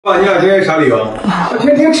爸，你俩今天啥理由？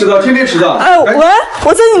天天迟到，天天迟到。哎，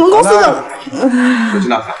我在你们公司等。我去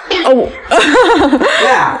拿饭。哦，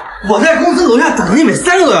哎，我在公司楼下等了你们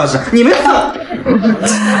3个多小时，你们干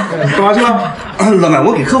嘛去了？老板，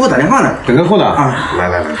我给客户打电话呢。等客户呢？啊，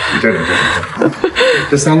来，你这。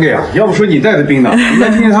这3个呀，要不说你带的兵呢，来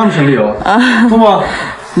听听他们什么理由。默默，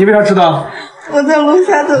你为啥迟到？我在楼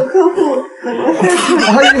下等客户，等了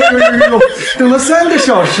3个。哎呦，等了3个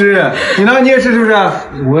小时。你呢？你也是不是？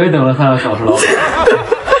我也等了3个小时了。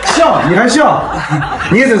笑，你还笑？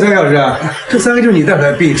你也等3个小时？这3个就是你带出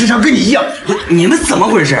来的兵，智商跟你一样。你们怎么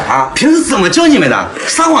回事啊？平时怎么教你们的？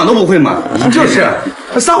撒谎都不会吗？就是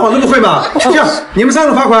撒谎都不会吗？这样，你们3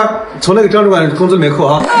个罚款从那个张主管工资里面扣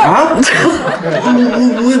啊！啊？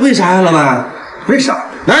为啥呀，老板？为啥？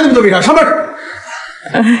哪有那么多为啥？上班。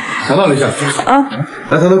谈到了一下啊，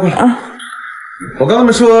来，谈过来啊。我刚他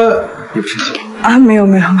们说你不生气啊？没有，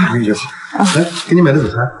没有就好。来，给你买的早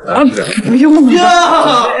餐啊，不用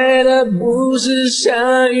了。不是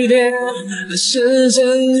下雨天，而是阵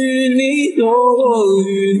雨你躲过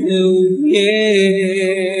雨流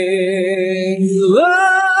老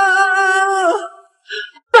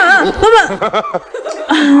板，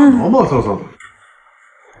毛毛躁躁的。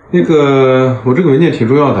那个，我这个文件挺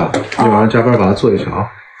重要的，你晚上加班把它做一下啊。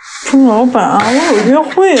钟老板啊，我有约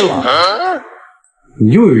会了。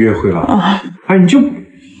你又有约会了啊？哎，你就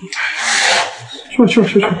去，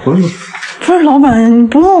回去。不是老板，你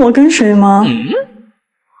不问我跟谁吗？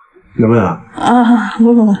能问啊？啊，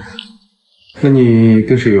问。那你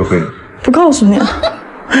跟谁约会了？不告诉你。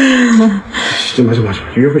行吧，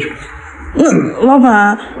约会去。那老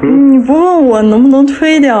板，你不问我能不能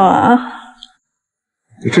推掉啊？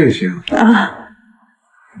这也行啊？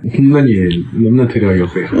那你能不能推掉约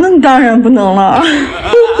会？那当然不能了。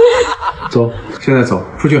走，现在走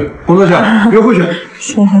出去工作去，约会去。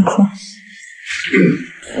行。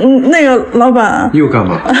那个老板，又干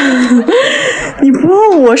嘛？你不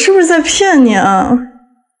问我是不是在骗你啊？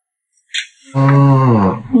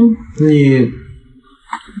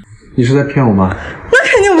你是在骗我吗？那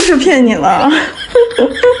肯定不是骗你了。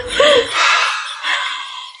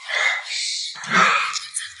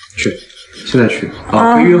去，现在去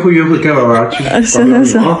啊！该约会，该玩去。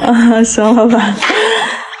行啊，行，老板。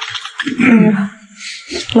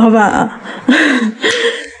老板，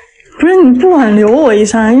不是你不挽留我一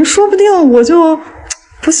下，你说不定我就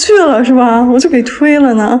不去了，是吧？我就给推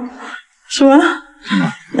了呢，是吧？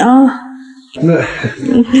啊。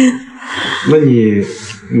那你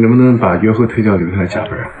能不能把约会推掉，留下来加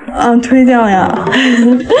班啊？推掉呀。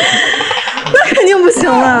那肯定不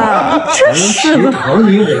行了，真是的。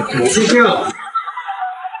我收线了。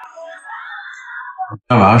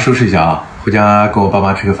那晚上收拾一下啊，回家跟我爸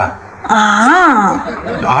妈吃个饭。啊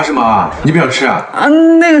什么？你不想吃啊？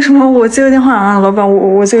那个什么，我接个电话啊，老板，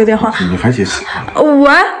我接个电话。你还接电话？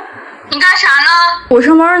喂，你干啥呢？我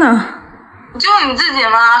上班呢。就你自己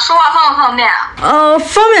吗？说话方不方便？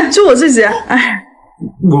方便，就我自己。哎，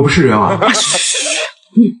我不是人啊。不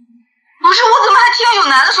是，我怎么还听有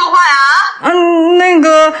男的说话呀？那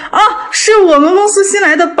个是我们公司新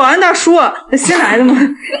来的保安大叔，新来的吗？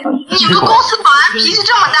你们公司保安脾气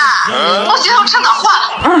这么大，我今天要趁早换。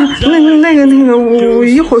那个，我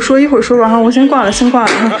一会儿说吧哈，我先挂了。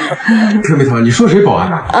陈梅堂，你说谁保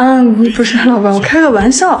安啊？不是老板，我开个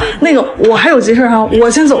玩笑。那个我还有急事哈，我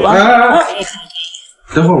先走了。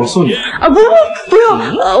等会儿我送你。不用，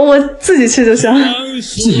我自己去就行。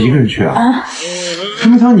自己一个人去啊？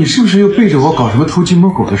陈梅堂，你是不是又背着我搞什么偷鸡摸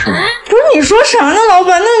狗的事儿？不是你说啥呢，老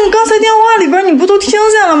板？那你刚才电话里边你不都听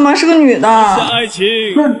见了吗？是个女的。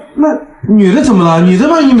那女的怎么了？女的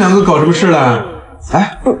把你们2个搞什么事了？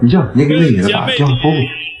哎，你这样，你给那女的把电话拨过去。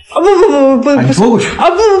不，你拨过去。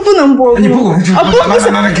不能拨。你拨过去。不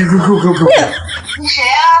行。你谁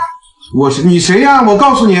呀？你谁呀？我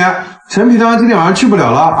告诉你，陈皮汤今天晚上去不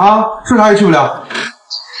了了啊！说啥也去不了。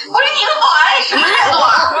不是你个保安，你什么态度啊？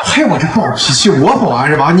嘿，我这暴脾气，我保安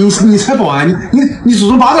是吧？你才保安，你祖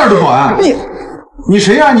宗8代都保安。你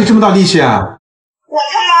谁呀？你这么大力气啊？我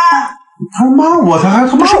他妈。他妈我他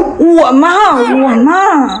妈是我妈。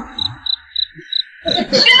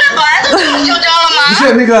现在保安都这么嚣张了吗？不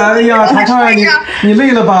是那个，哎呀，糖糖呀，你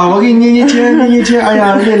累了吧？我给你捏肩。哎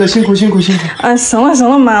呀，累了，辛苦。行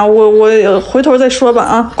了妈，我回头再说吧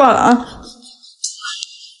啊，挂了啊。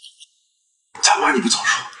他妈你不早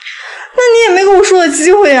说？那你也没给我说的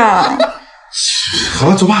机会啊。好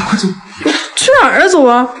了，走吧，快走。去哪儿啊？走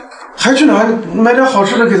啊？还去哪儿？买点好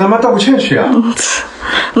吃的给咱妈道个歉去啊。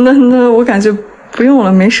那我感觉不用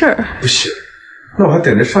了，没事儿。不行。那我还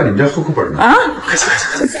等着上你们家户口本呢。快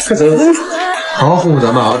走！好好哄哄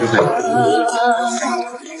咱们啊，这回。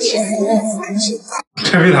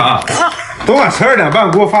陈飞堂，昨晚12点半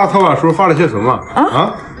给我发淘宝说发了些什么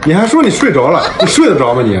啊？你还说你睡着了，你睡得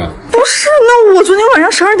着吗你？不是，那我昨天晚上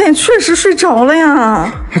12点确实睡着了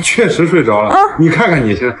呀。还确实睡着了啊！你看看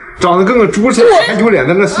你现在长得跟个猪似的，还给我脸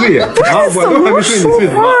在那睡呀！啊，我都还没睡，你睡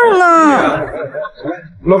什么？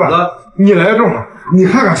老板，你来正好，你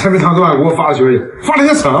看看陈飞堂昨晚给我发的消息，发了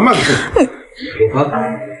些什么？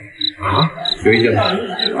有意见吗？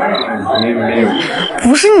没有。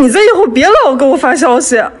不是，你这以后别老给我发消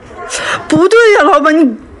息。不对呀，老板，你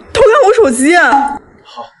偷看我手机。好，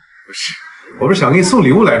不是，我不是想给你送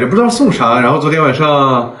礼物来着，不知道送啥，然后昨天晚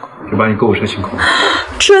上就把你购物车清空了。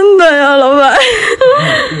真的呀，老板。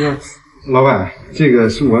老板，这个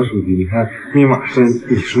是我的手机，你看密码是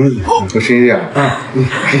你说的，我深一点啊，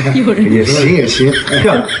也行。这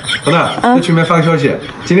样，老大，在群里面发个消息，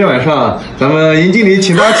今天晚上咱们尹经理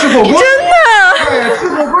请大家吃火锅。真的？哎，吃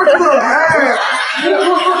火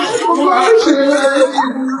锅吃的来。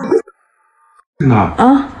真的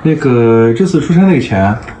啊？那个这次出差那个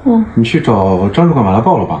钱，你去找张主管把它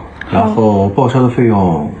报了吧，然后报销的费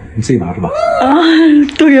用你自己拿着吧。啊，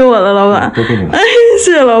都给我了，老板。都给你了。哎，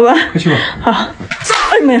谢谢老板。快去吧。好。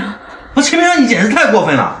哎呀妈呀！我陈明生，你简直太过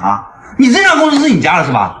分了啊！你这家公司是你家的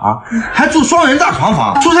是吧？啊，还住双人大床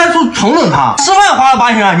房，出差住同等舱，吃饭花了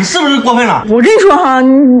8000，你是不是过分了？我跟你说哈，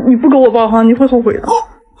你不给我报哈，你会后悔的。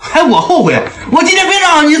还我后悔？我今天非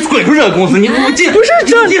让你滚出这个公司，你给我进！不是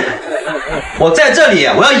这，我在这里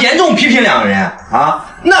我要严重批评两个人啊！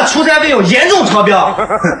那出差费用严重超标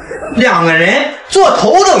，2个人坐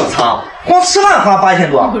头等舱，光吃饭花8000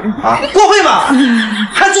多啊，过分吧？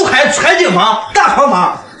还住海景房、大床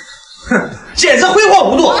房，哼，简直挥霍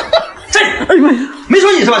无度！这没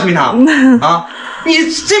说你是吧，陈明堂啊？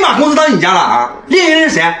你真把公司当你家了啊？另一个人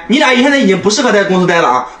是谁？你俩现在已经不适合在公司待了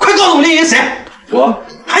啊！快告诉我另一个人谁？我。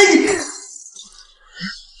还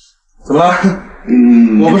怎么了？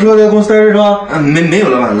我不适合在公司待着是吧？没有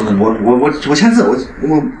了吧？我签字，我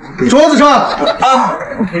桌子上啊，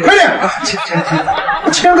快点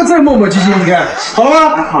签个字，磨磨唧唧，你看好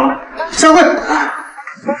了吗？好了，下会。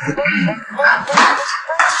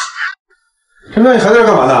陈哥，你还在这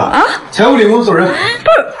干嘛呢？啊？财务理工走人。不是，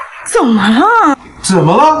怎么了？怎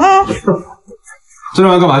么了？昨天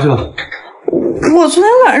晚上干嘛去了？我昨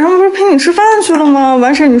天晚上不是陪你吃饭去了吗？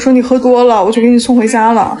完事你说你喝多了，我就给你送回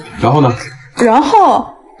家了。然后呢？然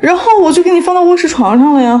后我就给你放到卧室床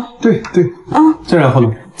上了呀。对啊。再然后呢？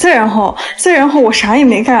再然后我啥也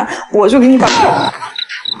没干，我就给你把。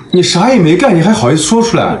你啥也没干，你还好意思说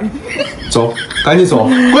出来？走，赶紧走，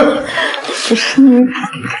滚！不是你，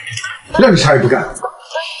让你啥也不干，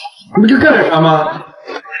你不就干点啥吗？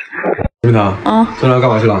陈明堂啊，昨天干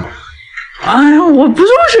嘛去了？哎呀，我不就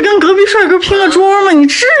是跟隔壁帅哥拼个桌吗？你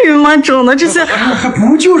至于吗？整的这些还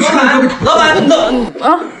不就是跟隔壁老板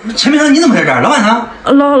啊？陈明堂，你怎么在这儿？老板呢？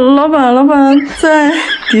老板在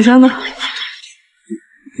底下呢。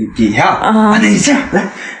底下啊？那你这样来，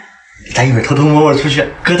咱一会儿偷偷摸摸出去，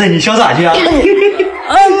哥带你潇洒去啊！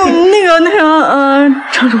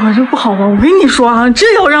张主管这不好吧？我跟你说啊，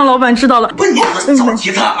这要让老板知道了，不，你早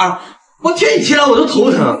提他啊！我听你提了我都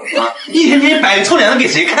头疼啊！一天天摆个臭脸子给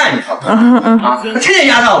谁看？你说啊？天天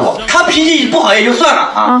压榨我，他脾气不好也就算了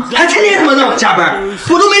啊，还天天他妈让我加班，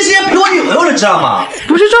我都没时间陪我女朋友了，知道吗？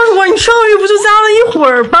不是张主管，你上个月不就加了一会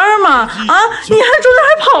儿班吗？啊，你还中间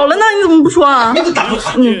还跑了呢，你怎么不说啊？你给我打住！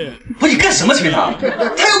不是你干什么，陈明堂？他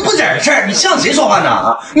又不在这儿，你向谁说话呢？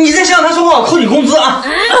啊，你再向他说话，我扣你工资啊！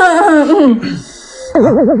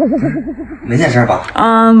没在这儿吧？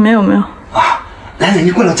啊，没有啊。来，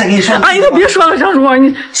你过来，我再跟你说。哎，你可别说了，张主管，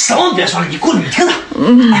你什么别说了，你过来，你听着。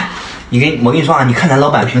我跟你说啊，你看咱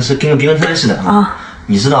老板平时跟个冰山似的啊，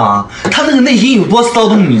你知道啊，他那个内心有多骚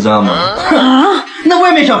动，你知道吗？啊，那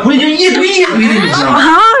外面小狐狸精一堆一堆的，你知道吗？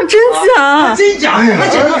啊，真假？真假？那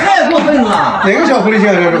简直太过分了。哪个小狐狸精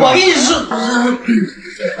啊？这是？我跟你说，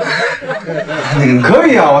那个可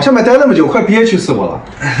以啊，我下面待那么久，快憋屈死我了。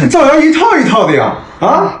造谣一套一套的呀！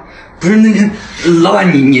啊，不是那个老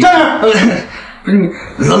板，你站着。不是你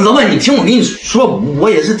老板，你听我跟你说，我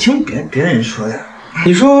也是听别人说的。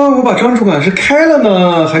你说我把张主管是开了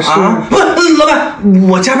呢，还是？不，老板，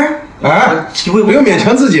我加班。哎，不用勉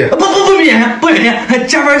强自己。不勉强，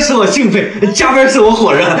加班使我兴奋，加班使我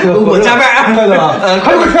火热，我加班。快点，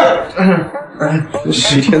快点！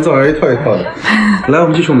是一天造谣一套一套的。来，我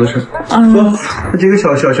们继续我们的事。说，这个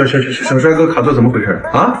小帅哥卡座怎么回事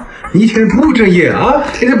啊？你一天不务正业啊，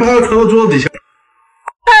天天把他藏到桌子底下。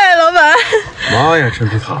嗨，老板。妈呀，陈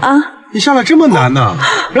皮卡啊！你下来这么难呢？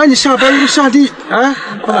让你下班就下地。哎，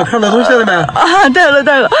快点看到东西了没？啊，带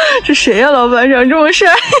了。这谁呀，老板长这么帅？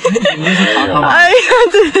你是塔塔吗？哎呀，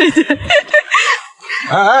对。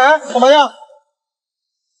哎，干嘛呀？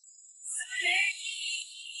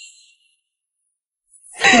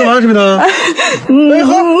你干嘛去呢？那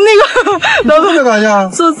个老板，干啥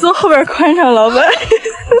去？坐后边宽敞，老板。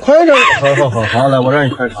宽敞。好，来，我让你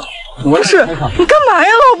宽敞。不是，你干嘛呀，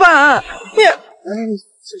老板？你。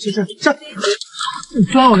上。你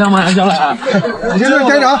抓我干嘛呀，小磊？你先在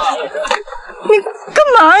开场。你干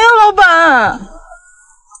嘛呀，老板？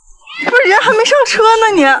不是人还没上车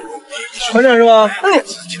呢，你。船长是吧？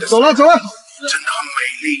你走了。真的很美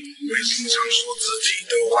丽，会经常说自己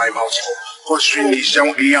的外貌丑。或许你像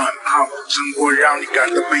我一样很胖，生活让你感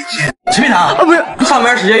到卑贱。陈品堂，不是上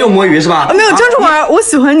班时间又摸鱼是吧？没有，张主管，我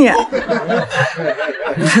喜欢你。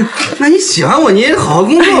那你喜欢我，你也好好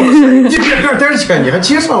工作不是？你别这儿待着去，你还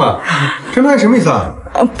接上了，这他什么意思啊？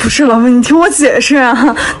不是老板，你听我解释啊。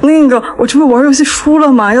那个，我这不玩游戏输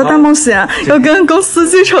了吗？要大冒险，要跟公司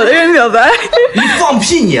最丑的人表白。你放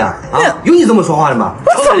屁你啊！有你这么说话的吗？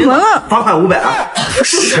我怎么了？罚款500啊！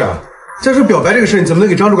是啊，再说表白这个事，你怎么能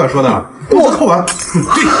给张主管说呢？工资扣完。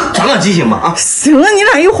对，长长记性嘛啊！行了，你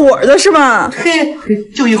俩一伙儿的是吧？嘿，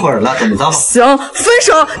就一会儿了，怎么着嘛？行，分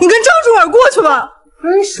手，你跟张主管过去吧。分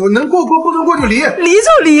手能过，不能过就离。离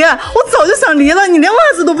就离，我早就想离了。你连袜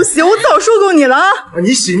子都不洗，我早说够你了啊！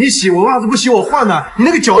你洗，我袜子不洗我换呢。你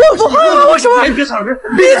那个脚我不换了，我什么？别吵，闭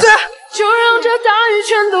嘴！就让这大雨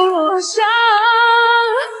全都落下，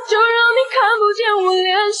就让你看不见我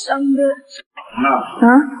脸上的。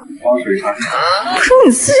帮水擦拭。不是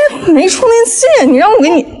你自己没充电器，你让我给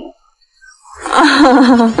你。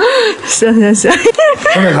行。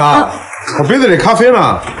张美茶，我杯子里咖啡呢，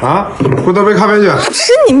啊，给我倒杯咖啡去。不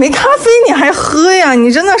是你没咖啡你还喝呀？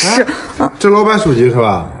你真的是。这老板手机是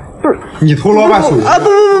吧？不是，你偷老板手机啊？不，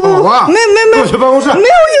没有，我去办公室。没有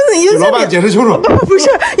营经理，老板解释清楚。不是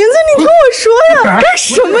营经理，听我说呀，干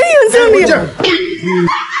什么营经理？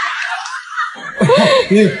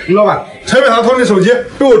你老板，陈美堂偷你手机，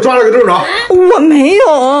被我抓了个正着。我没有。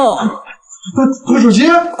偷手机？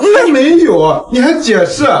没有，你还解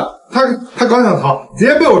释？他刚想逃，直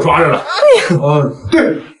接被我抓着了。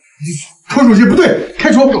对，偷手机不对，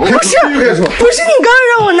开除。不是你刚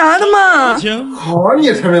让我拿的吗？好啊，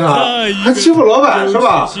你陈美堂还欺负老板是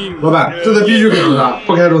吧？老板，这次必须开除他，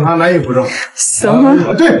不开除他难以服众。行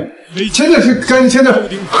了。对，签字是赶紧签字。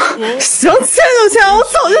行，签就签，我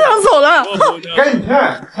早就想走了。赶紧签，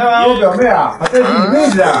签完我表妹啊，还带你妹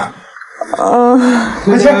子。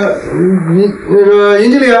快签！你那个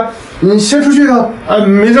严经理，你先出去一趟。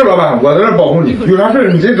没事，老板，我在这保护你。有啥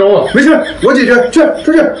事你直接找我。没事，我解决。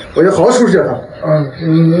出去，我就好好收拾他。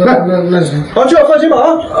那行。好，去，放心吧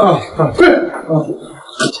啊！对。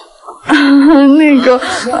那个，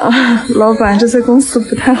老板，这在公司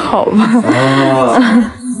不太好吧？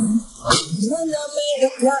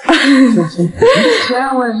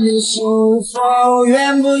想问你是否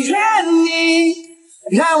愿不愿意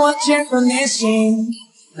让我见过你心，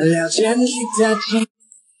了解你的情。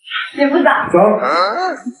姐夫早。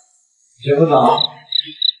姐夫早。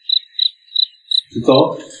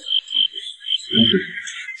走。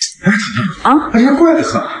啊？这怪得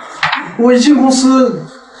很。我一进公司，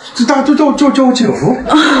这大家都叫我姐夫。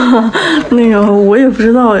那个我也不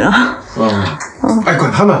知道呀。哎，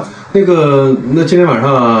管他呢。那今天晚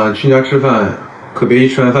上去你家吃饭，可别一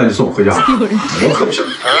吃完饭就送我回家。我可不行。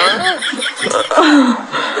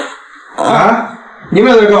哎，你们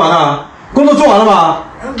俩在这干嘛呢？工作做完了吗？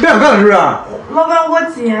不想干了是不是？老板，我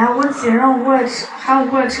姐让我过来吃，喊我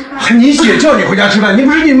过来吃饭。你姐叫你回家吃饭，你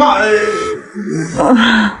不是你妈？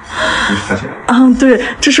对，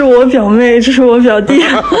这是我表妹，这是我表弟。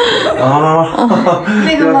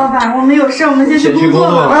那个老板，我们有事，我们先去工作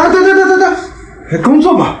吧。啊，对，工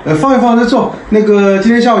作嘛，放一放再做。那个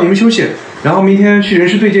今天下午你们休息，然后明天去人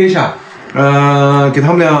事对接一下，给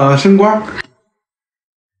他们俩升官。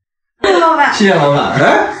谢谢老板。谢谢老板。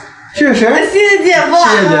哎，谢谢谁？谢谢姐夫。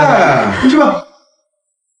谢谢姐夫。你去吧。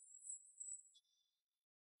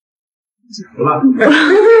好了。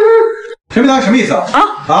陈明堂什么意思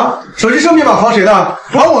啊？手机设密码还谁的？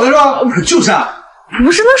还我的是吧？就是啊。不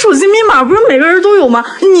是，那手机密码不是每个人都有吗？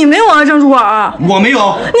你没有啊，张主管？我没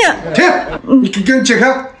有。停！你给解开。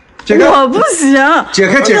我不行。解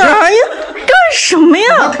开。哎呀，干什么呀？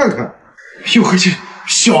我看看。又回去。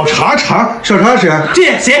小茶谁？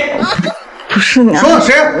这谁？不是你。说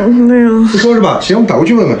谁？那个。不说是吧？行，我打过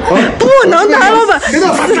去问问。不能打，老板。别打，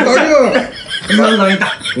打过去问问。能打。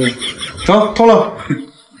成，通了。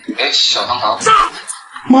哎，小糖。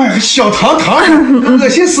妈呀，小糖，恶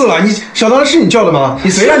心死了！你小糖是你叫的吗？你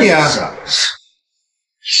谁呀你？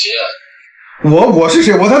谁？我是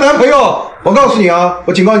谁？我她男朋友。我告诉你啊，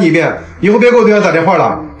我警告你一遍，以后别给我对象打电话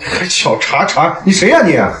了。还小茶，你谁呀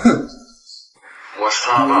你？我是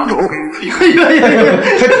他爸。还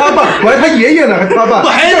他爸，我还他爷爷呢，还他爸，我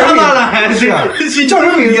还是他爸呢，还是叫什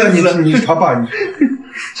么名字？你是他爸，你陈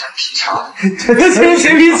皮茶，陈皮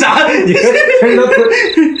茶，你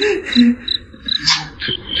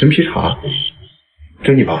陈皮茶，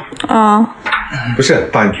真你爸啊？不是，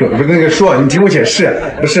爸，你听我不是那个说，你听我解释，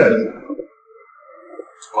不是。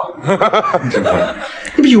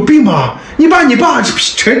你不有病吧？你爸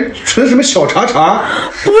纯什么小茶？不是，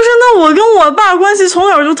那我跟我爸关系从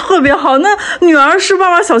小就特别好，那女儿是爸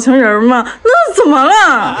爸小情人嘛？那怎么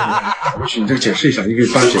了？不是，你这个解释一下，你给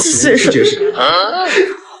爸解释。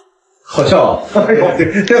好笑，哎呦，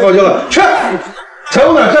太好笑了！去，财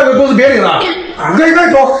务呢？下个工资别领了，你赶紧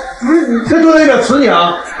走，再坐在那边辞你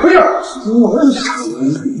啊！快去！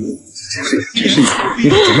解释一下，你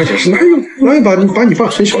怎么解释？哪有把你爸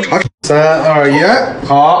成小茶？3、2、1，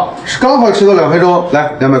好，刚好迟到2分钟，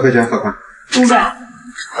来200块钱罚款。500。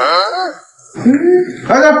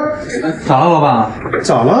来点。咋了，老板？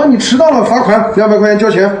咋了？你迟到了，罚款200块钱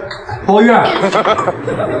交钱。包月。哎，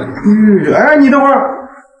你等会儿，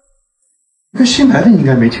这新来的你应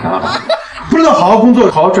该没钱啊？不知道好好工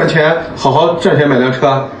作，好好赚钱，好好赚钱买辆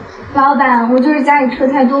车。老板，我就是家里车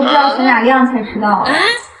太多，不知道选哪辆才迟到。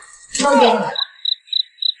都给你了。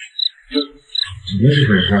怎么这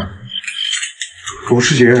回事？保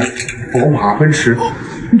时捷、宝马、奔驰，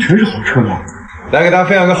全是好车嘛。来给大家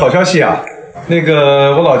分享个好消息啊！那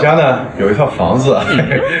个我老家呢有一套房子，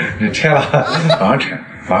拆了，马上拆，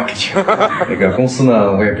马上给钱。那个公司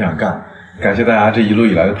呢我也不想干，感谢大家这一路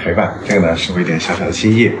以来的陪伴，这个呢是我一点小小的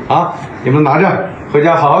心意啊，你们拿着回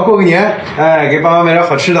家好好过个年，哎，给爸妈买点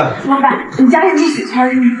好吃的。老板，你家是住喜村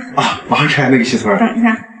是吗？啊，马上拆那个喜村。等一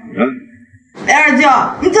下。哎，二舅，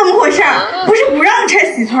你怎么回事？不是不让拆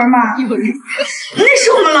喜村吗？那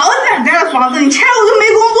是我们老板家的房子，你拆我就没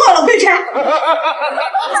工作了，快拆！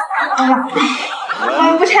我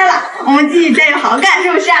们不拆了，我们继续加油，好好干，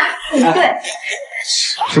是不是？对。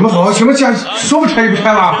什么好？什么家？说不拆就不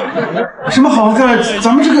拆了？什么好好干？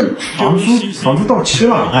咱们这个房租到期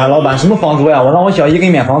了。哎，老板，什么房租呀？我让我小姨给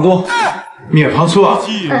你免房租。免房租啊？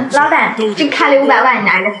老板，这卡里500万你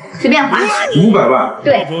拿着，随便花。500万？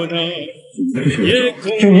对。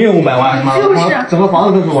就你有500万是吗？是不是？整个房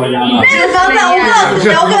子都是我家的。那个房子我告诉你，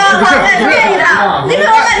我跟老板愿意的，你跟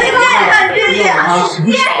老板你愿意的，愿意，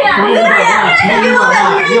愿意，跟老板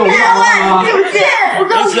不是100万，信不信？我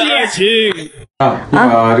告诉你。你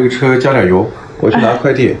把这个车加点油，我去拿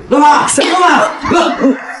快递。老板，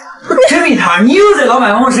陈米塔，你又在老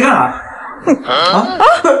板办公室干啥？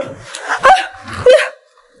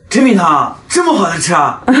陈米塔，这么好的车，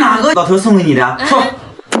哪个老头送给你的？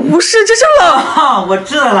不是，这是老……我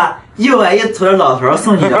知道了，又矮又土的老头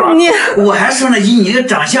送你的。我还说呢，以你这个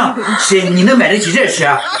长相，你能买得起这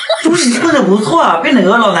车？不是，你混的不错啊，被哪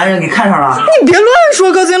个老男人给看上了？你别乱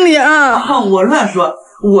说，高经理啊！我乱说。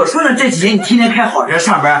我说呢，这几天你天天开好车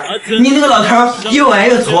上班，你那个老头又矮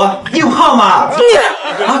又矬又胖嘛？对，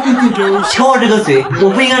瞧我这个嘴，我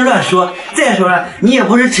不应该乱说。再说了，你也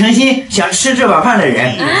不是诚心想吃这碗饭的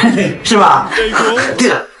人，是吧？对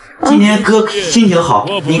了，今天哥心情好，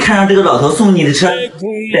你看上这个老头送你的车，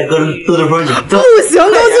带哥兜兜风去。走。不行，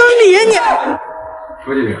高经理，你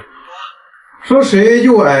说经理，说谁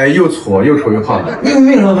又矮又矬又丑又胖的？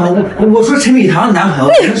没有老板，我说陈美堂的男朋友，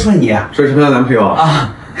不是说你。说是他的男朋友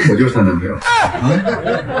啊？我就是他男朋友。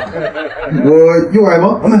我又矮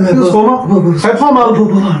吗？又矬吗？不，还胖吗？不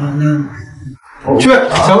胖了。去，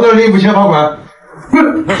财务那里5000罚款。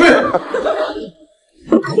滚！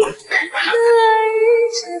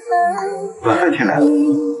晚饭钱来了。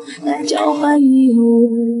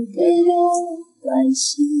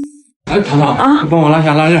哎，糖糖啊，帮我拉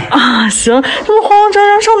下拉链啊！行，这么慌慌张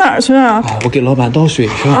张上哪儿去啊？我给老板倒水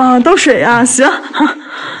去啊，倒水啊！行。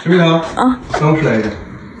陈蜜桃啊，办公室来一个。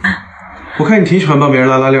我看你挺喜欢帮别人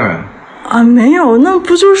拉拉链啊。啊，没有，那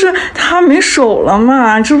不就是他没手了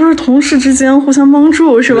吗？这不是同事之间互相帮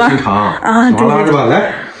助是吧？经常啊，对，拉是吧？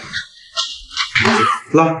来，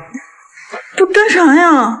拉。这干啥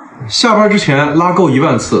呀？下班之前拉够1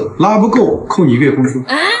万次，拉不够扣你1个月工资。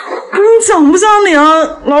不是你讲不讲理啊，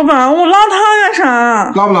老板？我拉他干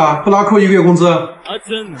啥？拉不拉？不拉扣1个月工资。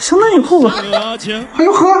行，那你扣吧。哎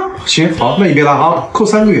呦呵，行，好，那你别拉啊，扣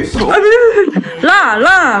3个月。哎，别，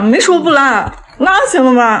拉，没说不拉，拉行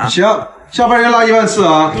了吧？行，下班人拉1万次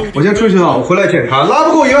啊！我先出去了，我回来检查，拉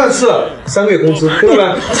不够1万次，3个月工资，听到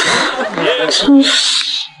没？真是。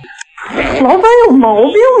老板有毛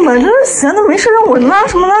病吧？真是闲的没事让我拉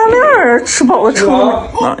什么拉链啊？吃饱了撑的。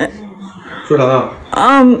说啥呢？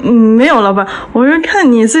啊，没有，老板，我是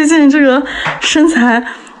看你最近这个身材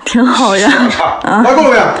挺好呀。拉够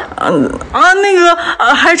了没？那个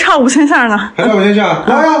还差5000下呢。还差5000下，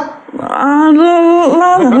拉呀！拉着。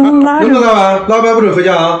能不能拉完？拉完不准回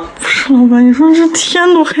家啊！不是老板，你说这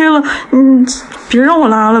天都黑了，你别让我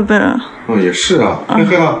拉了呗。也是啊，天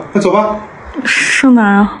黑了，那走吧。上哪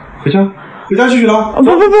啊？回家继续拉。不，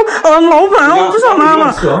老板，我不想拉了，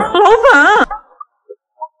老板。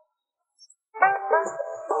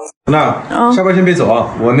那下班先别走啊，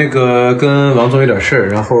我那个跟王总有点事儿，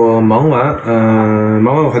然后忙完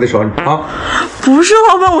我还得找你啊。不是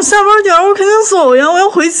老板，我下班点我肯定走呀，我要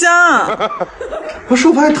回家。不是，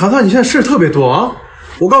我发现糖糖你现在事儿特别多啊。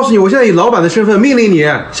我告诉你，我现在以老板的身份命令你，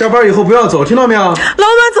下班以后不要走，听到没有？老板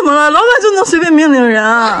怎么了？老板就能随便命令人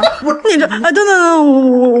啊？你这，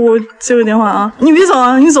等，我接个电话啊！你别走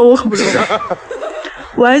啊，你走我可不走。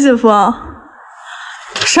喂，姐夫。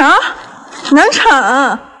啥？难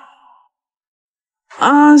产？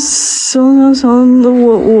行，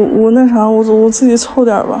我那啥，我自己凑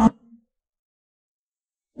点吧。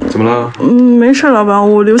怎么了？没事，老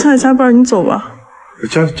板，我留下来加班，你走吧。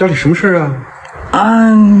家里什么事啊？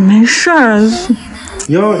没事儿。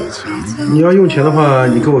你要用钱的话，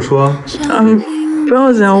你跟我说。不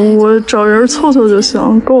要紧，我找人凑凑就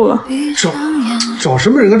行，够了。找什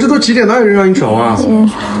么人啊？这都几点，哪有人让你找啊？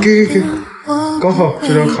给，刚好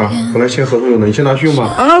这张卡，本来签合同用的，你先拿去用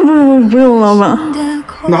吧。不用，老板。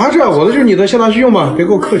拿着，我的就是你的，先拿去用吧，别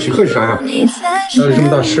给我客气啥呀？家里这么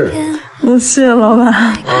大事。谢谢老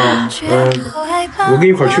板。我跟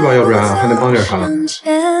一块儿去吧，要不然还能帮点啥？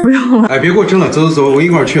不用了。别给我争了，走，我一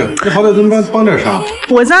块儿去。你好歹能帮点啥？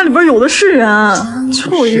我家里边有的是人，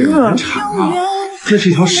就我一个。难产啊，这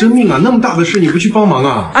是一条生命啊，那么大的事你不去帮忙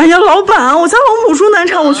啊？哎呀，老板，我家老母猪难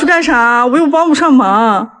产，我去干啥？我又帮不上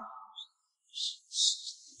忙。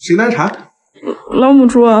谁难产？老母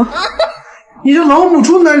猪啊。你这老母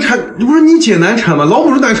猪难产，不是你姐难产吗？老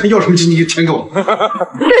母猪难产要什么钱？你钱给我。给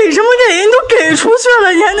什么给？你都给出去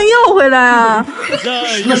了，你还能要回来啊？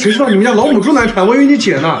那谁知道你们家老母猪难产？我以为你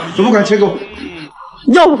姐呢。怎么管？钱给我。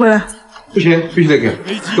要不回来？不行，必须得给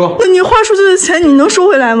我。那你花出去的钱你能收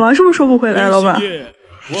回来吗？是不是收不回来，老板？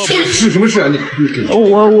是什么事啊？你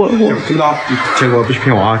我知道，钱给我，不许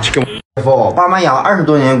骗我啊！给我。姐夫，爸妈养了20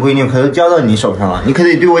多年的闺女，可都交到你手上了，你可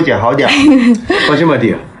得对我姐好点。放心吧，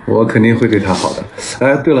弟，我肯定会对她好的。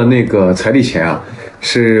对了，那个彩礼钱啊，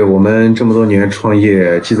是我们这么多年创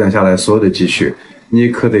业积攒下来所有的积蓄，你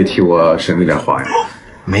可得替我省着点花呀。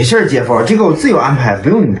没事，姐夫，这个我自有安排，不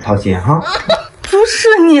用你操心哈。不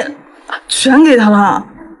是你全给他了？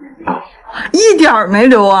一点没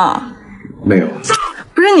留啊？没有。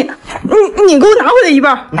不是你给我拿回来一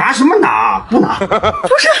半。拿什么拿？不拿。不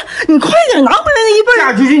是你快点拿回来那一半。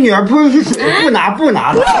嫁出去女儿泼出去水，不拿。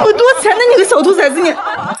那么多钱的你个小兔崽子你，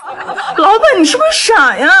老板你是不是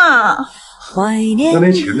傻呀？那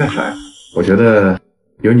点钱干啥呀？我觉得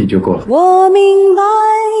有你就够了。我明白，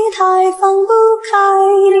太放不开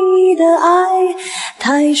你的爱，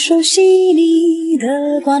太熟悉你的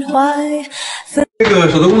关怀。这个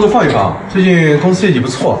手头工作放一放，最近公司业绩不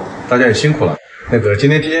错，大家也辛苦了。那个今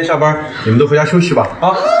天提前下班，你们都回家休息吧。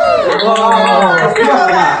啊！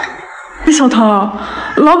小涛，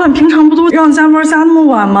老板平常不都让加班加那么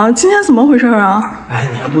晚吗？今天怎么回事啊？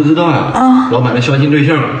你还不知道呀？老板的相亲对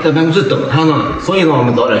象在办公室等他呢，所以让我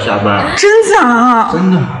们早点下班。真假啊？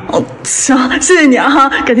真的。行，谢谢你啊，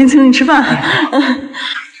改天请你吃饭。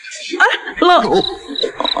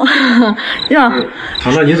呀，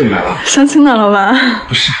糖糖你怎么来了？相亲呢，老板。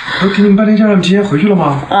不是，都给你们半天假了，提前回去了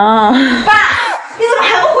吗？爸，你怎么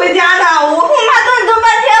还不回家呢？我和我妈等你等半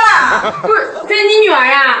天了。不是，这是你女儿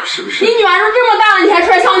呀？是不是？你女儿都这么大了，你还出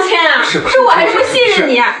来相亲啊？是我还说信任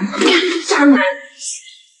你。渣男！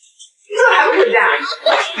你怎么还不回家？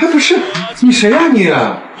还不是你谁呀你？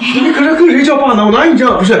你可是跟谁叫爸呢？我哪有你这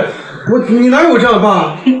样？不是你哪有我这样的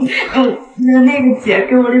爸？那个姐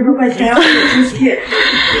给我6多块钱让我给出去，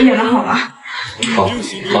演的好吗？好，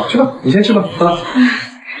去吧，你先去吧，好了。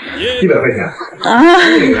100块钱啊！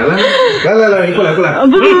演员来，你过来。不。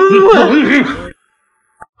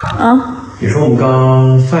你说我们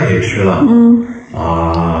刚饭也吃了，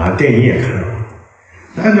电影也看了，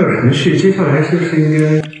按照程序，接下来是不是应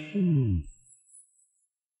该？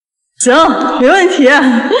行，没问题。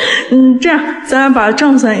这样咱俩把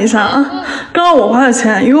账算一下啊。刚刚我花的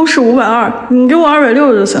钱一共是520，你给我260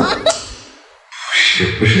就行。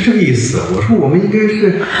不是这个意思，我说我们应该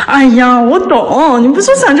是……哎呀，我懂，你不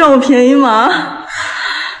就想占我便宜吗？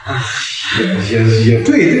也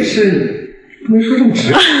对，但是不能说这么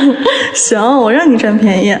直。行，我让你占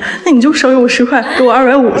便宜，那你就少给我10块，给我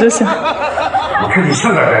250就行。我看你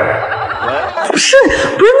像点呗。不是，那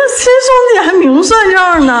亲兄弟还明算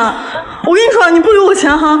账呢。我跟你说，你不给我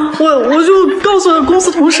钱哈，我就告诉公司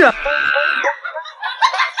同事。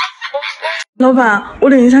老板，我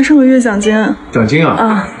领一下上个月奖金。奖金啊？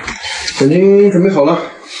啊，奖金准备好了，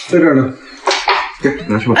在这儿呢。给，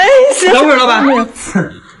拿去吧。哎，行。等会儿，老板，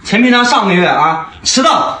陈平常上个月啊迟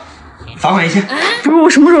到，罚款1000。不是我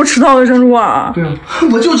什么时候迟到的，张主管？对啊，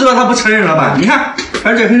我就知道他不承认，老板，你看，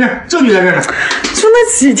还是这证据在这儿呢。就那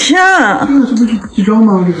几天。这不是记账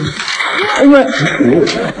吗？这个。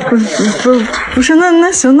不是，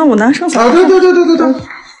那行，那我拿剩下。啊，对，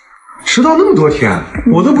迟到那么多天，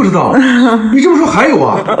我都不知道。你这么说还有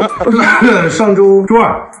啊？上周周2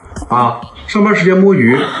啊，上班时间摸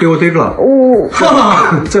鱼被我逮住了。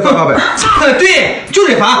再罚800。对，就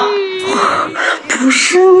得罚。不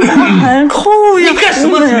是，你还扣呀？你干什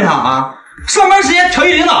么陈平常啊？上班时间调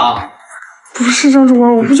戏领导。不是张主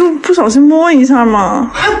管，我不就不小心摸一下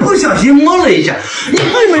吗？还不小心摸了一下，你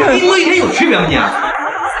摸一天有区别吗你？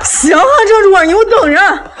行啊，张主管，你给我等着。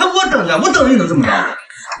我等着你能这么着？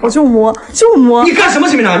我就摸。你干什么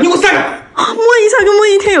陈平常？你给我散开！摸一下跟摸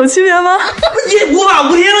一天有区别吗？你无法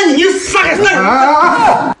无天了，你散开！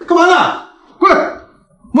干嘛呢？过来，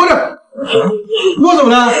摸着，摸怎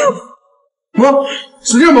么了？摸，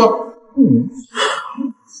使劲摸。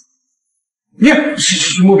你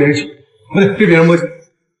去摸别人去。不对，被别人摸。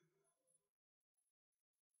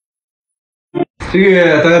这个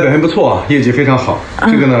月大家表现不错，业绩非常好。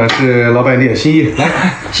这个呢是老板一点心意，来，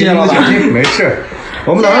谢谢老板。奖金没事。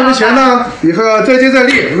我们打算之前呢，以后要再接再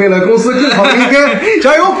厉，为了公司更好的明天，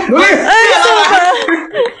加油努力！哎，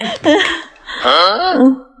老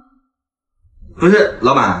板。不是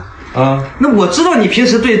老板啊，那我知道你平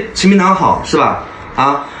时对陈明堂好是吧？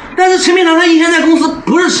啊。但是陈明堂他一天在公司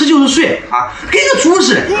不是吃就是睡啊，跟个猪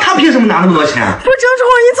似的，他凭什么拿那么多钱？不是张主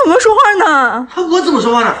管，你怎么说话呢？我怎么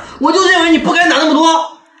说话呢？我就认为你不该拿那么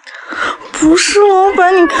多。不是老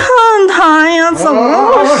板，你看他呀，怎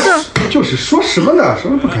么回事？就是说什么呢？什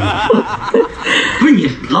么不该？不是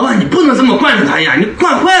你老板，你不能这么惯着他呀，你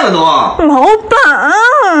惯坏了都。老板，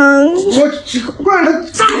我惯着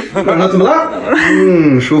他，惯着怎么了？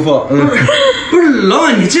舒服。不是老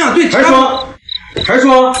板，你这样对他。还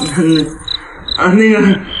说，那个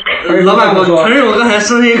老板，我承认我刚才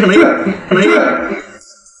声音可能有，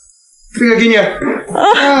这个给你，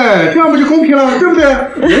哎，这样不就公平了，对不对？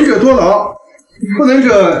能者多劳，不能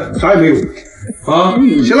者啥也没有，啊，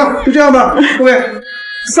行了，就这样吧，各位，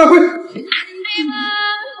散会。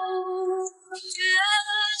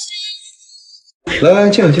来，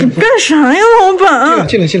进来。干啥呀，老板？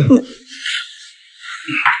进来。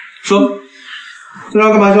说。这要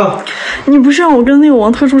干嘛去了？你不是让我跟那个王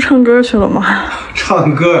特助唱歌去了吗？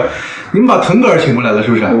唱歌？你们把腾格尔请过来了是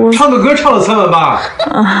不是？唱个歌唱了3万8。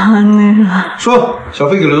啊，那个。说小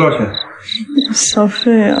费给了多少钱？小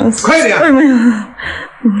费啊，快一点。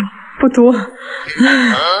不多。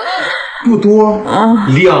不多啊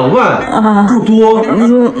？2万啊？不多。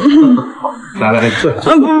来，坐。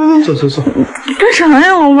坐。干啥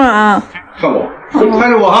呀，老板？看我。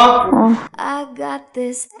看着我哈！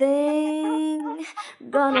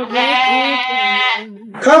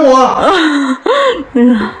看我！那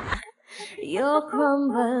个。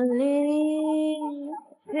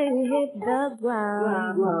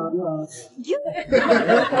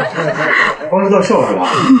光知道笑是吧？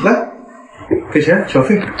来，给钱小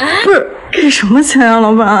费。不是给什么钱啊，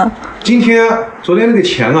老板？昨天那个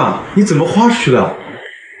钱啊，你怎么花出去的？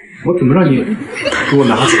我怎么让你给我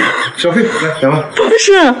拿走？小费来2万。不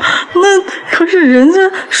是，那可是人家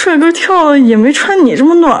帅哥跳了也没穿你这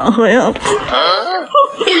么暖和呀。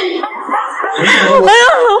哎呀，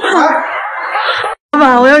老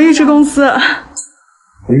板，我要预支工资。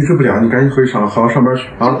我预支不了，你赶紧回去好好上班去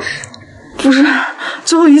啊！不是，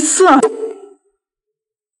最后一次。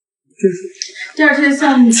第2天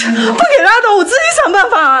项目签了。不给拉倒，我自己想办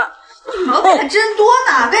法。毛病还真多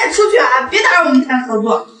呢，赶紧出去啊！别打扰我们谈合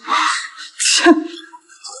作。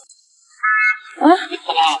啊？你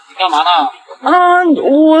干嘛呢？啊，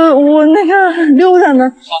我那个溜达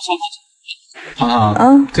呢。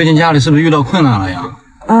最近家里是不是遇到困难了呀？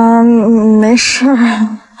没事。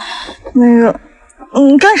那个，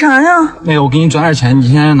干啥呀？那个，我给你转点钱，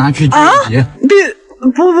你先拿去救救急。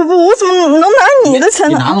不，我怎么能拿你的钱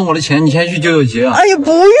呢？你拿着我的钱，你先去救救急。哎呀，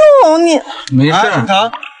不用你。没事。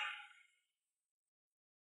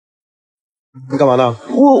你干嘛呢？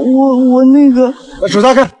我那个。手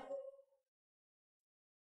擦开。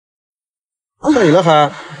上瘾了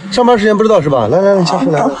还？上班时间不知道是吧？来，你下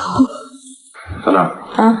车来。小娜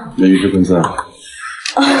啊，你预支工资。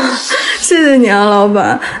谢谢你啊，老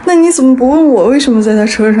板。那你怎么不问我为什么在他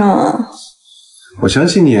车上啊？我相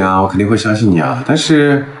信你啊，我肯定会相信你啊。但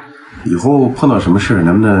是以后碰到什么事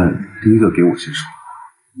能不能第一个给我先说。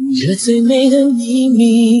这最美的秘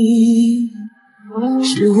密，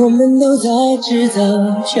是我们都在制造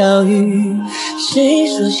巧遇。谁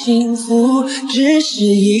说幸福只是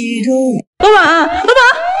一种？老板，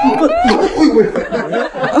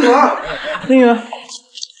那个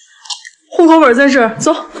户口本在这儿，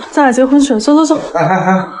走，咱俩结婚去，走。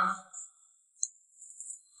哎，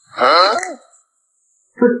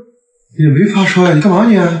不是，你没发烧呀？你干嘛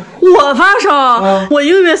你？我发烧，我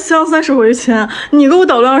1个月相30回钱，你给我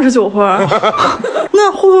捣乱29回。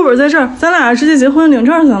那户口本在这儿，咱俩直接结婚领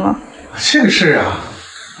证行了。这个事啊，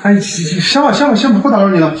哎，行吧，不打扰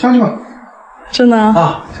你了，下去吧。真的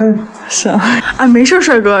啊，下去吧。行，哎，没事，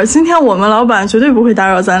帅哥，今天我们老板绝对不会打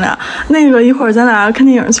扰咱俩。那个一会儿咱俩看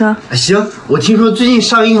电影去。行，我听说最近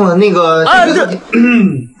上映了那个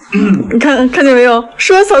你看见没有？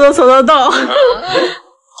说走就到。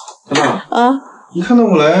老板啊，你看到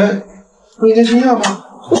我来，不应该惊讶吗？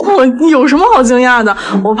我有什么好惊讶的？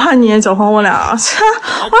我怕你也搅黄我俩，我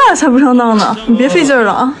俩才不上当呢！你别费劲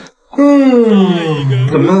了啊。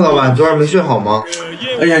怎么了，老板？昨晚没睡好吗？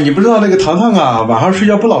哎呀，你不知道那个糖糖啊，晚上睡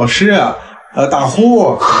觉不老实，打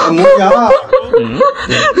呼，磨牙。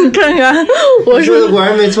你看看，我说的果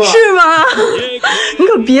然没错，是吧？你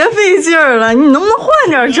可别费劲了，你能不能换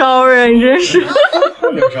点招啊？你真是。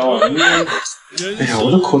换点招啊！哎呀，我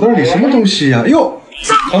的口袋里什么东西呀？哎呦，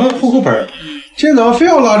糖糖户口本，今天早上非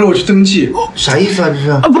要拉着我去登记，啥意思啊？这是？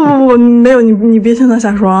啊不，没有，你别听他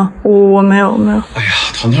瞎说啊！我没有。哎呀，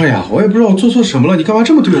糖糖呀，我也不知道我做错什么了，你干嘛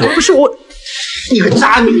这么对我？不是我，你个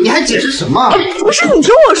渣女，你还解释什么？不是你听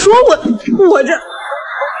我说，我这老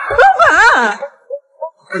板，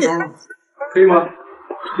可以吗？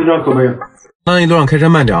这张可不可以？那一路上开车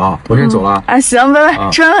慢点啊，我先走了。哎，行，拜拜，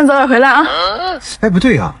吃完饭早点回来啊。哎，不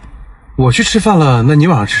对呀，我去吃饭了，那你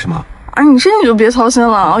晚上吃什么？啊，你这你就别操心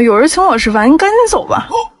了，有人请我吃饭，你赶紧走吧。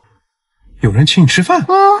有人请你吃饭？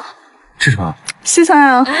吃什么？西餐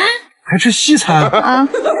啊。还吃西餐？啊！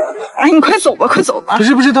哎，你快走吧。不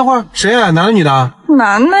是，等会儿谁呀？男的女的？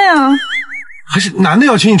男的呀。还是男的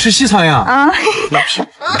要请你吃西餐呀？啊！不是，你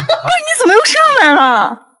怎么又上来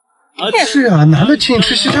了？是啊，男的请你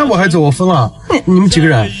吃西餐，我还走，我疯了。你们几个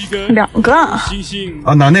人？2个。啊，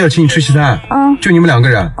男的要请你吃西餐？啊，就你们2个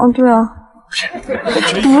人？哦，对啊。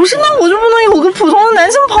不是，那我就不能有个普通的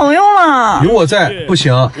男性朋友了？有我在，不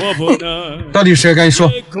行。到底谁？赶紧说。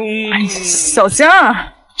哎，小江。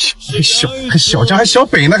还小江，还小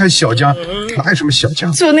北呢，还小江，哪有什么小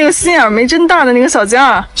江？就那个心眼没真大的那个小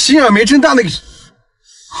江。心眼没真大那个。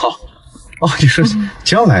好。哦，你说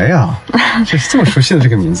将来呀？这么熟悉的这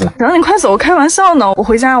个名字。然后你快走，开玩笑呢，我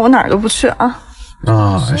回家我哪儿都不去啊。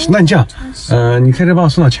啊，那你这样，你开车把我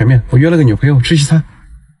送到前面，我约了个女朋友吃西餐。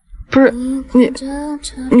不是你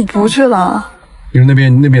不去了？你说那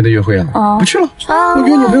边的约会啊？不去了。我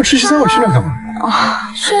约女朋友吃西餐，我去那干嘛？啊，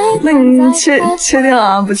那你确定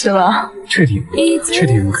啊？不去了？确定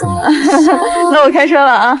有可能。那我开车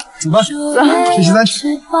了啊。走吧，走，吃西餐去。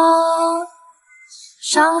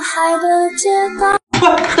上海的街道。老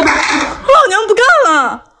娘不干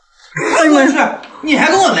了！哎呀妈，你还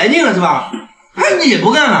跟我来劲了是吧？哎，你也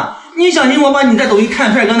不干了？你小心我把你在抖音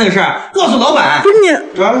看帅哥那个事儿告诉老板。不是你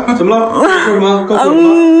啊？怎么了？说什么？告诉我。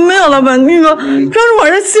没有，老板，那个张主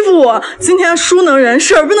管在欺负我。今天叔能忍，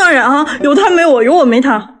婶不能忍啊！有他没我，有我没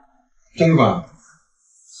他。张主管，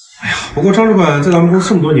哎呀，不过张主管在咱们公司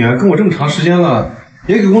这么多年，跟我这么长时间了，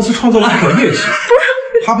也给公司创造了不少业绩。不是，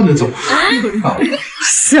他不能走。啊，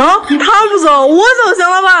行，他不走，我走行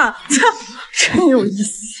了吧？真有意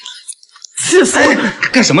思。气死我！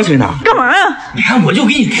干什么吹呢？干嘛呀？你看，我就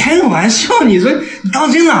给你开个玩笑，你说你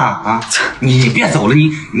当真啊？你别走了，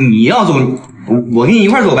你要走，我跟你一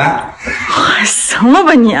块走呗。行了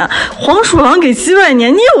吧你，黄鼠狼给鸡拜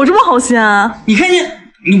年，你有这么好心啊？你看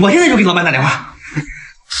我现在就给老板打电话。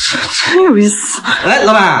真有意思。来，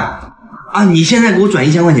老板啊，你现在给我转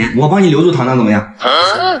1000块钱，我帮你留住糖糖，怎么样？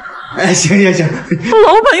哎，行。老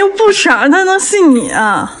板又不傻，他能信你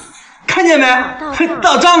啊？看见没？还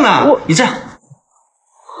到账呢。你这样，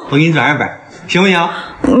我给你转200，行不行？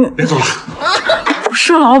别走了。不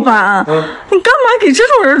是老板，你干嘛给这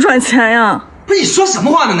种人转钱呀？不是你说什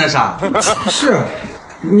么话呢？那是，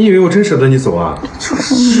你以为我真舍得你走啊？就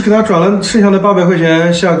是给他转了剩下的800块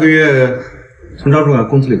钱，下个月从张主管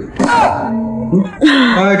工资里。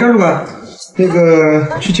哎，张主管，那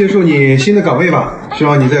个去接受你新的岗位吧，希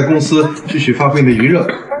望你在公司继续发挥你的余热。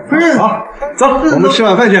不是，好，走，我们吃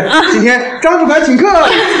晚饭去。今天张主管请客。老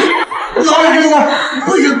板，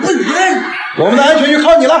不行，我们的安全就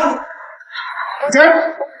靠你了。走。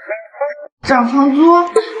涨房租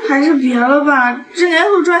还是别了吧，这年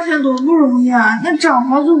头赚钱多不容易啊！那涨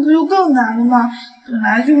房租不就更难了吗？本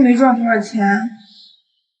来就没赚多少钱。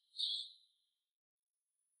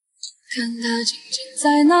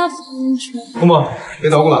红宝，别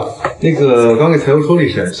捣鼓了。那个刚给财务说了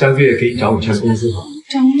一声，下个月给你涨5000工资哈。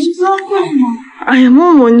涨工资会吗？哎呀，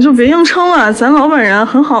默默你就别硬撑了，咱老板人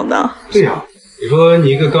很好的。对呀，你说你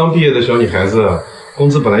一个刚毕业的小女孩子，工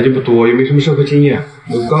资本来就不多，又没什么社会经验，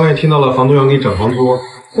我刚刚也听到了房东要给你涨房租，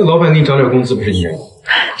那老板给你涨点工资不是应该的？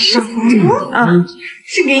涨房租啊？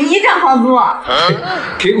是给你涨房租？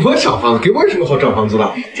给我涨房子？给我有什么好涨房租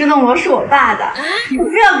的？这栋楼是我爸的，我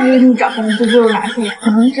非要给你涨房租就是拿出来。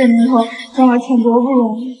这年头赚点钱多不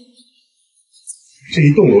容易。这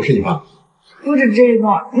一栋楼是你爸？不止这一栋，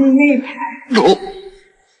那一排。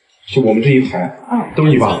就我们这一排，都是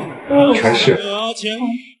你爸，全是。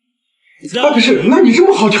不是，那你这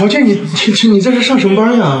么好条件，你在这上什么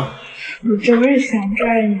班呀？我这不是想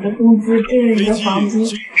赚你的工资，挣你的房租，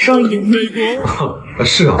双赢。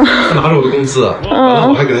是啊，他拿着我的工资，完了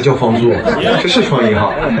我还给他交房租，这是双赢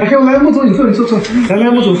哈。哎呀，来，穆总，你坐，来，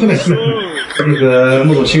穆总喝奶。那个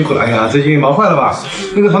穆总辛苦了，哎呀，最近忙坏了吧？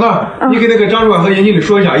那个唐唐，你给那个张主管和严经理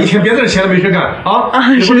说一下，一天别在这闲着没事干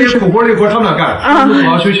啊！你不这些苦活累活他们俩干，穆总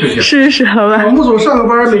好好休息休息。是，好吧。穆总上个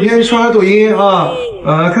班，每天刷刷抖音啊，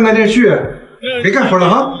看看电视剧，别干活了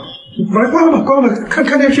啊！把它关了吧，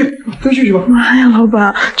看电视剧，跟去吧。妈呀，老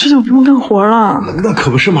板，这就不用干活了。那可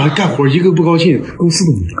不是嘛，干活一个不高兴，公司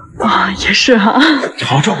都没了。啊，也是哈。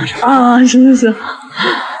好好照顾一下。啊，行。